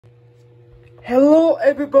Hello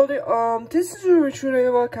everybody, this is Richard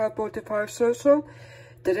Ava Cat 45 Social.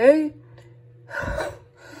 Today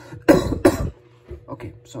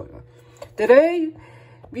okay, sorry. Today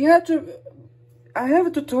I have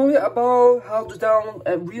a tutorial about how to download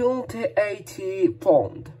a real T.A.T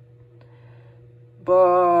font.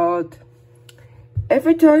 But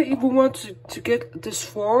every time if you want to get this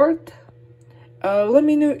font, let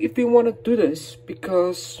me know if you want to do this,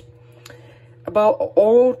 because about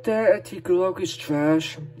all T.A.T logo is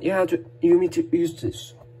trash. You need to use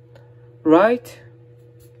this, right?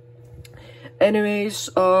 Anyways,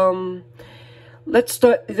 let's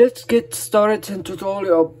get started in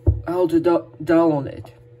tutorial how to download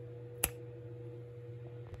it.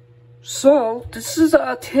 So this is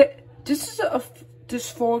this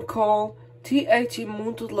font called T.A.T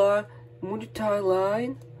multi-line.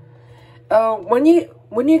 When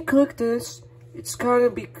you click this, it's gonna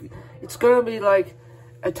be like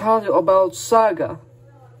a title about Saga.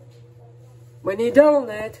 When you download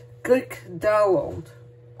it, click download.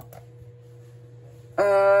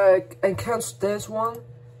 And cancel this one,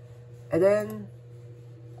 and then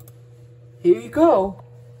here you go.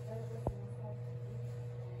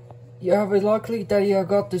 You have it lucky that you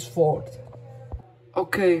got this font.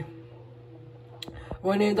 Okay.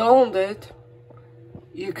 When you download it,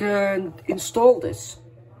 you can install this.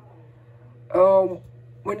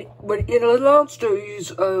 When in a launcher,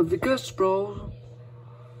 use Vegas Pro.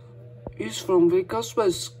 Use from Vegas Pro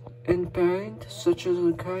and Paint, such as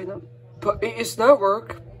a kind of, but it is not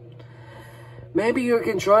work. Maybe you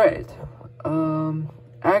can try it.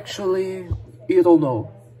 Actually, you don't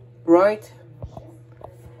know, right?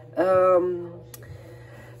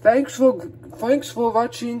 Thanks for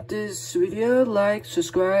watching this video. Like,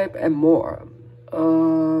 subscribe, and more.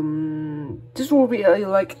 This will be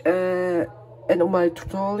end of my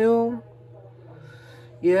tutorial.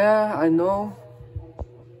 Yeah, I know.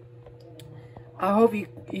 I hope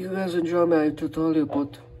you guys enjoy my tutorial,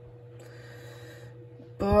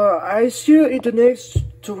 but I see you in the next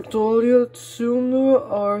tutorial sooner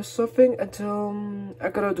or something. Until I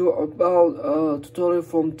gotta do about tutorial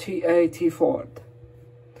from T.A.T font.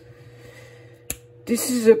 This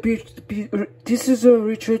is a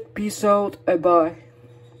Richard. Peace out and bye.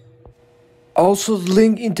 Also, the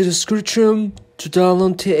link in the description to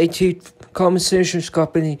download T.A.T Conversations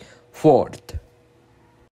Company font.